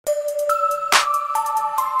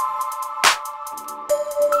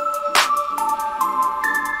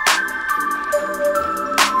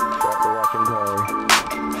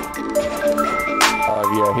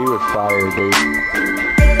dude.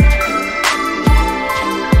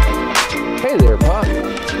 Hey there, Pop.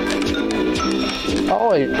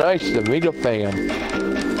 Always nice to meet a fan.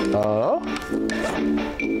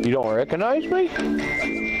 You don't recognize me?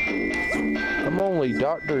 I'm only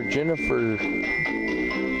Dr. Jennifer...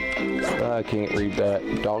 I can't read that.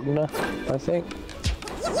 Dogna, I think?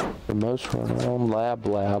 The most renowned lab.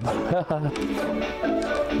 What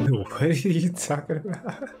are you talking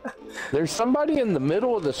about? There's somebody in the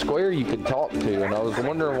middle of the square you could talk to, and I was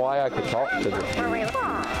wondering why I could talk to them. A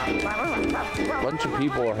bunch of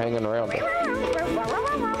people are hanging around them.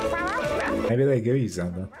 Maybe they give you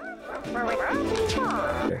something.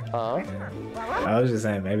 Huh? Yeah. I was just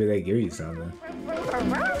saying, maybe they give you something.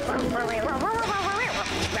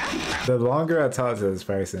 The longer I talk to this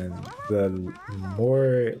person, the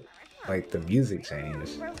more, like, the music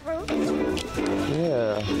changed.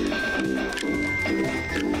 Yeah.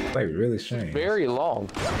 Like, really strange. Very long.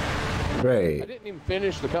 Right. I didn't even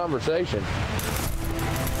finish the conversation.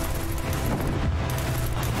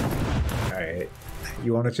 Alright.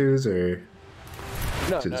 You want to choose, or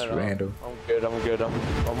No, just no. random? I'm good. I'm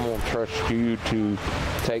gonna trust you to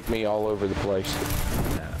take me all over the place.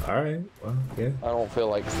 Alright. Well, yeah. I don't feel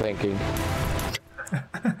like thinking.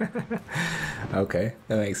 Okay,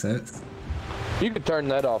 that makes sense. You could turn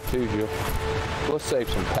that off too, Jill. Let's save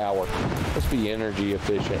some power. Let's be energy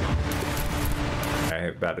efficient.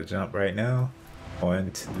 Alright, about to jump right now on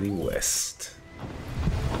to the west.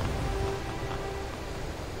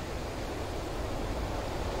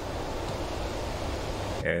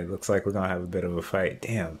 Yeah, it looks like we're gonna have a bit of a fight.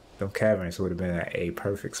 Damn, them caverns would have been a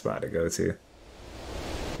perfect spot to go to.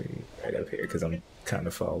 Right up here, because I'm kind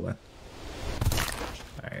of falling.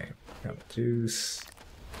 Alright, got my juice.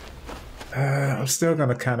 I'm still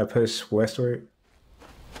gonna kind of push westward,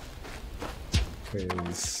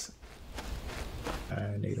 because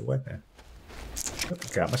I need a weapon. Oh,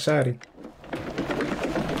 got my shotty.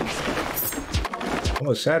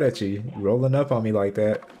 Almost shot at you. You rolling up on me like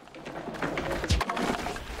that.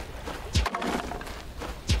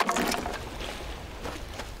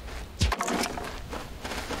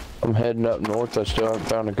 I'm heading up north. I still haven't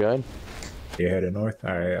found a gun. You're headed north?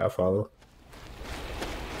 Alright, I'll follow.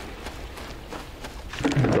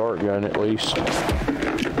 Dart gun, at least.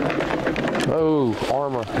 Oh,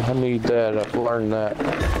 armor. I need that. I've learned that.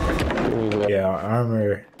 Give me that. Yeah,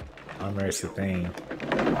 armor is the thing.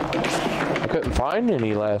 I couldn't find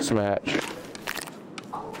any last match.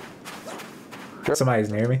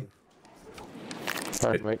 Somebody's near me.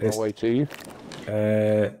 Trying to make my way to you.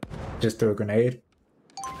 Just throw a grenade.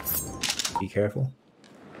 Be careful.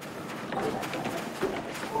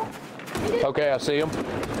 Okay, I see him.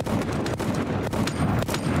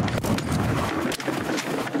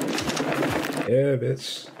 Yeah,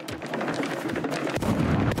 bitch.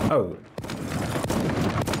 Oh.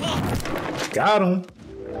 Got him.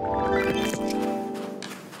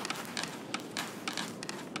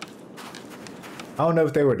 I don't know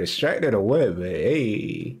if they were distracted or what, but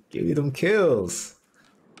hey, give me them kills.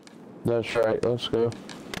 That's right. Let's go.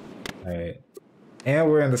 Alright. And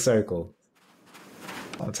we're in the circle.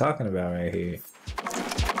 What I'm talking about right here.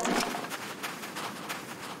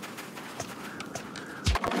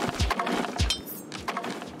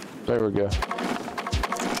 There we go.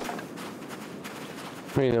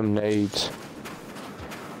 Give me them nades.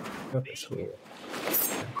 Oh, sweet.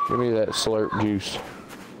 Give me that slurp juice.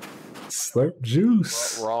 Slurp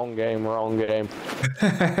juice. Wrong game, wrong game.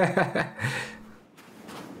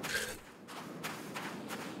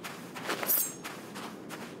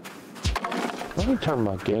 Let me turn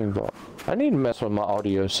my game volume. I need to mess with my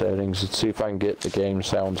audio settings and see if I can get the game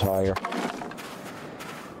sounds higher.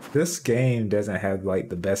 This game doesn't have like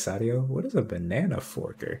the best audio. What is a banana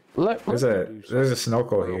forker? There's a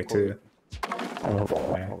snorkel here too. Hold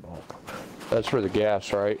on. That's for the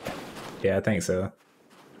gas, right? Yeah, I think so.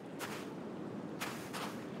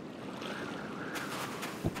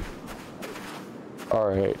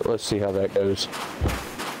 Alright, let's see how that goes.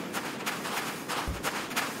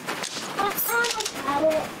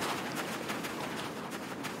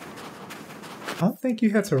 I don't think you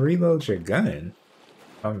have to reload your gun.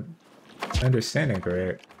 I'm understanding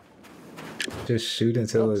correct. Just shoot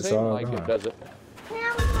until it's all like gone. it, does it?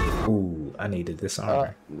 Ooh, I needed this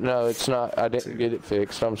armor. No, it's not. I didn't get it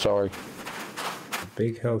fixed. I'm sorry.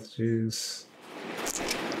 Big health juice.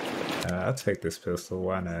 I'll take this pistol.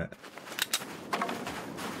 Why not?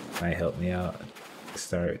 Might help me out.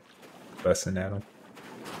 Start busting at them.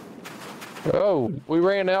 Oh, we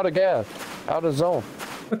ran out of gas. Out of zone.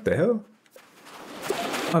 What the hell?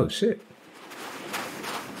 Oh shit.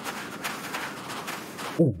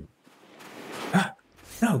 Ooh. Ah.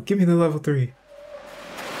 No, give me the level 3.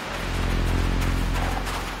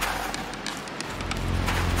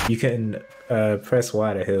 You can press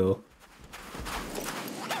Y to heal.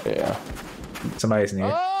 Yeah. Somebody's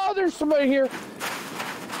near. Oh, there's somebody here.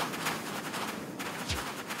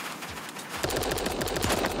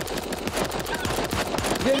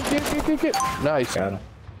 Get. Nice. Got him.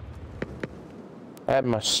 I had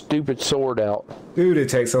my stupid sword out. Dude, it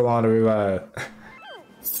takes so long to revive.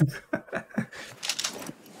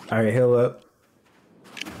 Alright, heal up.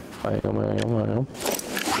 I am.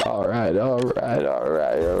 Alright.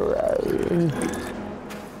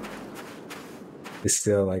 It's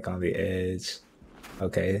still like on the edge.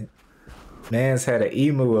 Okay. Man's had an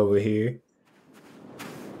emu over here.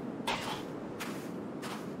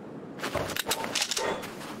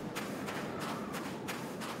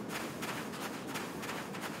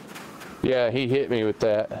 Yeah, he hit me with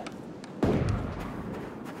that.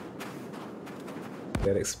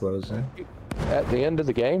 That explosion. At the end of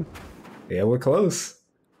the game? Yeah, we're close.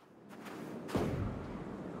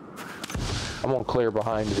 I'm gonna clear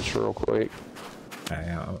behind this real quick.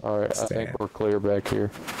 Alright, I think we're clear back here.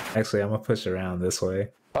 Actually, I'm gonna push around this way.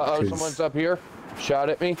 Uh-oh, someone's up here. Shot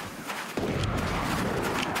at me.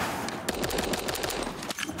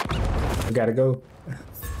 I gotta go.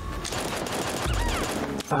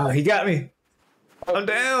 Oh, he got me. I'm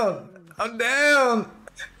down. I'm down.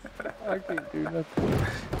 I can't do nothing.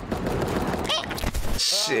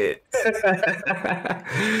 Shit.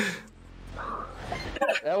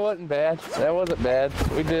 That wasn't bad. That wasn't bad.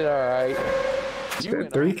 We did alright. You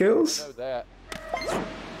 3 kills? I know that.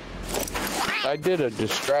 I did a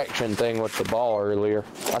distraction thing with the ball earlier.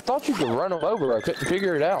 I thought you could run them over. I couldn't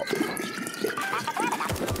figure it out.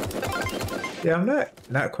 Yeah, I'm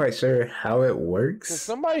not quite sure how it works.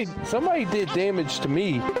 Somebody did damage to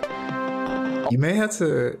me. You may have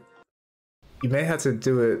to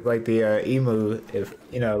do it like the emu, if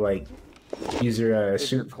you know, like use your if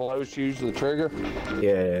shoot. you're close, use the trigger.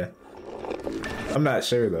 Yeah, I'm not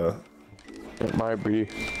sure though. It might be.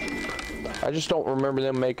 I just don't remember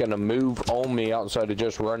them making a move on me outside of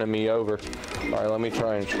just running me over. All right, let me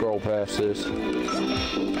try and scroll past this.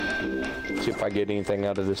 See if I get anything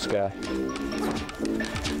out of this guy.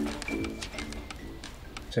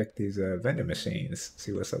 Check these vending machines.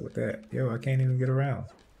 See what's up with that. Yo, I can't even get around.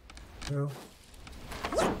 Well.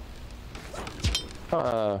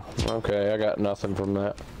 Okay, I got nothing from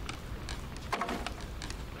that.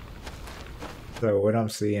 So what I'm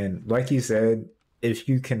seeing, like you said, if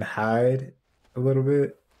you can hide a little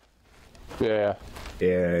bit, Yeah.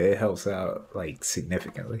 it helps out like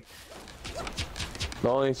significantly. The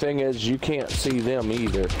only thing is you can't see them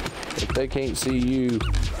either. If they can't see you,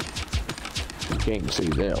 you can't see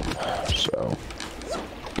them. So,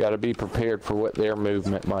 gotta be prepared for what their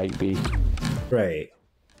movement might be. Right.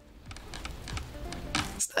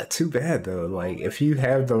 It's not too bad though. Like if you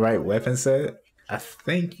have the right weapon set, I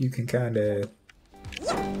think you can kind of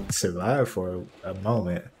survive for a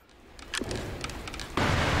moment.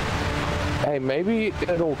 Hey, maybe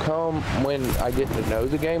it'll come when I get to know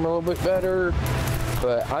the game a little bit better.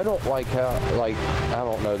 But I don't like how, like, I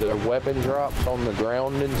don't know, the weapon drops on the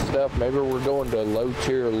ground and stuff. Maybe we're going to low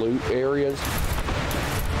tier loot areas.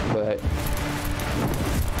 But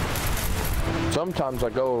sometimes I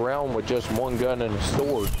go around with just one gun and a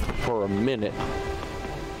sword for a minute.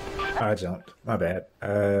 I jumped. My bad.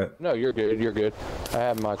 No, you're good. You're good. I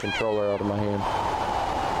have my controller out of my hand.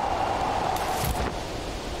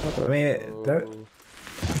 I mean,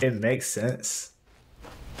 it makes sense.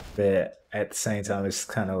 But at the same time, it's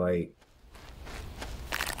kind of like,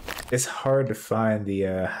 it's hard to find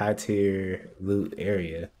the high tier loot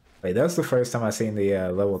area. Like that's the first time I seen the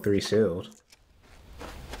level 3 shield.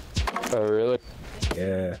 Oh, really?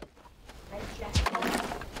 Yeah.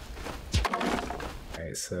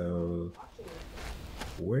 Alright, so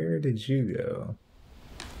where did you go?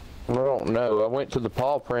 I don't know. I went to the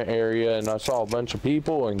paw print area and I saw a bunch of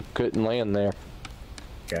people and couldn't land there.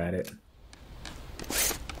 Got it.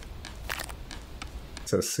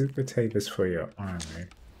 So super tape is for your armor.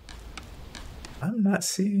 I'm not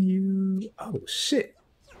seeing you. Oh shit.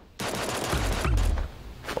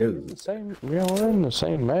 Dude. Yeah, we're in the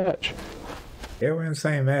same match. Yeah, we're in the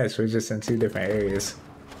same match. We're just in 2 different areas.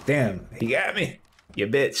 Damn, he got me. You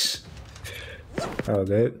bitch. Oh,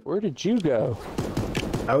 that. Where did you go?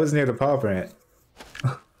 I was near the paw print.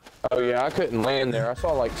 Oh yeah, I couldn't land there. I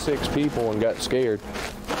saw like 6 people and got scared.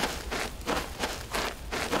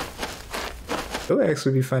 It would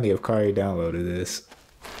actually be funny if Kari downloaded this.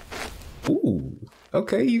 Ooh,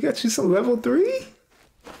 okay, you got you some level 3?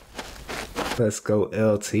 Let's go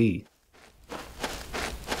LT.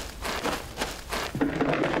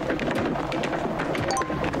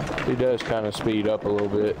 He does kind of speed up a little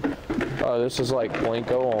bit. Oh, this is like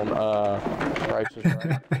Plinko on Price is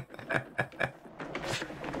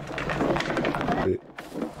Right.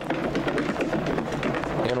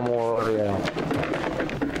 Animal Royale.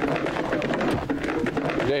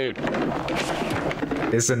 Dude.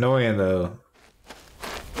 It's annoying though.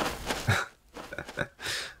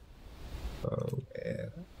 Oh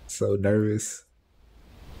man. So nervous.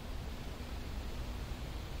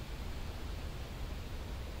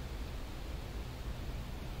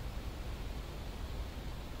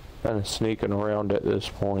 Kind of sneaking around at this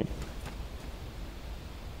point.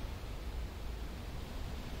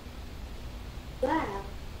 Wow.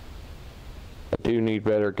 I do need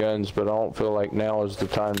better guns, but I don't feel like now is the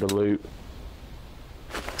time to loot.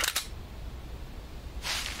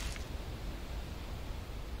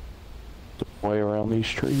 Way around these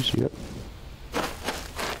trees, yep.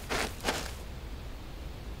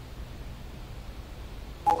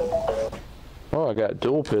 Oh, I got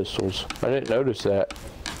dual pistols. I didn't notice that.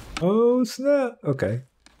 Oh snap! Okay.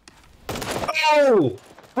 Oh!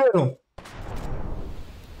 Hit him!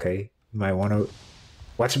 Okay, you might want to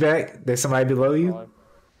watch your back. There's somebody below you.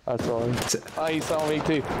 I saw him. Oh, he saw me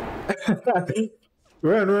too.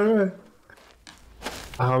 Run, run, run!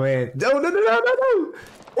 Oh man! No, no, no, no, no, no!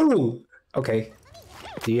 Ooh! Okay.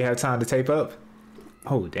 Do you have time to tape up?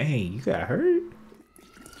 Oh dang! You got hurt.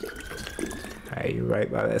 Alright, you're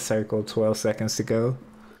right by that circle. 12 seconds to go.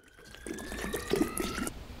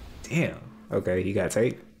 Damn. Okay, you got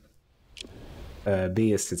tape.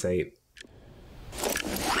 B is to tape.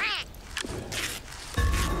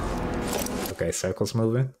 Okay, circle's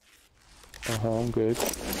moving. I'm good.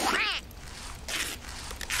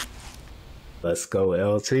 Let's go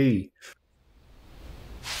LT.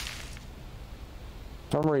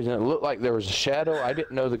 For some reason, it looked like there was a shadow. I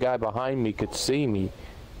didn't know the guy behind me could see me.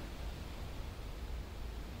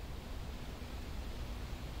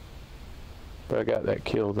 But I got that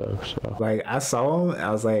kill though, so. Like, I saw him, I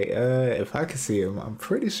was like, if I could see him, I'm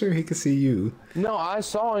pretty sure he could see you. No, I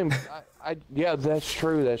saw him. Yeah, that's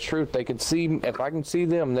true. That's true. If they can see, if I can see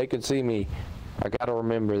them, they can see me. I gotta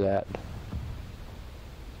remember that.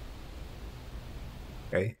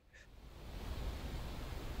 Okay.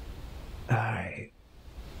 Alright.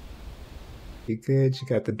 You good? You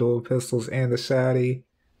got the dual pistols and the shotty.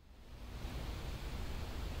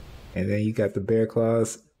 And then you got the bear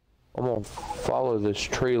claws. I'm gonna follow this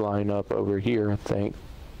tree line up over here, I think.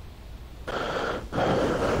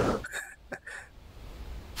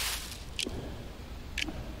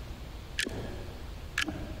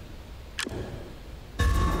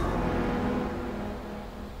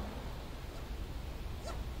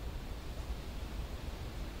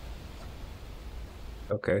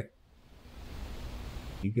 Okay.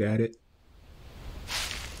 You got it.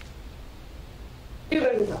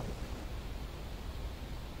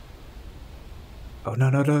 Oh,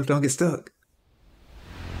 no, no, no, don't get stuck.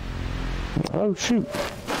 Oh, shoot.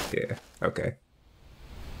 Yeah, okay.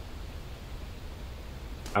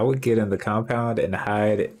 I would get in the compound and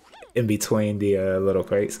hide in between the little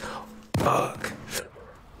crates. Fuck.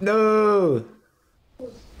 No.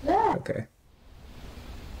 Okay.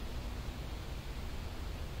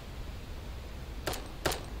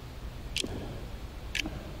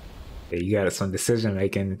 Yeah, you got some decision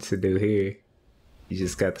making to do here. You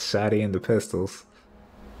just got the shotty and the pistols.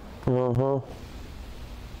 Well,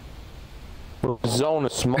 the zone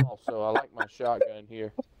is small, so I like my shotgun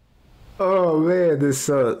here. Oh man, this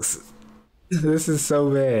sucks. This is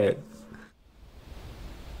so bad.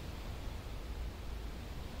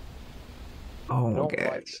 Oh my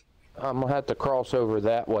gosh. I'm gonna have to cross over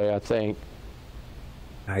that way, I think.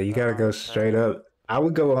 Nah, you gotta go straight up. I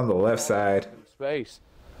would go on the left side. Space.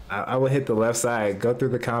 I would hit the left side, go through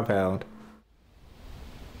the compound.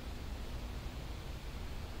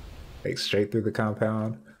 Like straight through the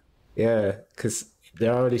compound. Yeah, because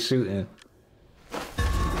they're already shooting.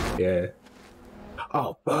 Yeah.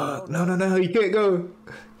 Oh, fuck. No, no, no, you can't go.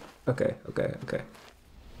 Okay, okay, okay.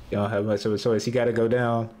 You don't have much of a choice. You gotta go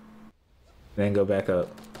down, then go back up.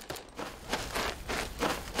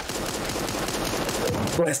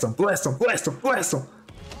 Blast him, blast him, blast him, blast him.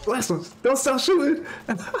 Blast him. Don't stop shooting.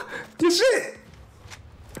 Good shit.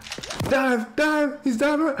 Dive, dive. He's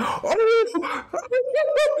diving. Oh,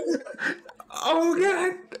 oh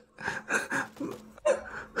God.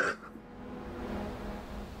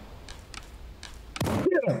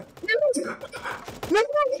 Yeah. No,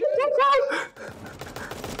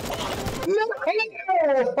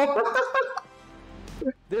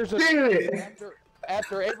 There's a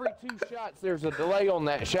after every 2 shots, there's a delay on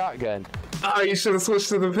that shotgun. Oh, you should have switched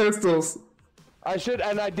to the pistols. I should,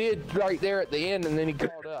 and I did right there at the end, and then he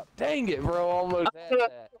called up. Dang it, bro! Almost had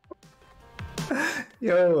that.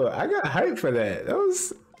 Yo, I got hyped for that.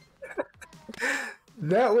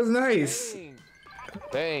 That was nice.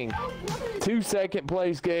 Dang. 2 second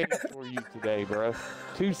place games for you today, bro.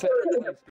 2 second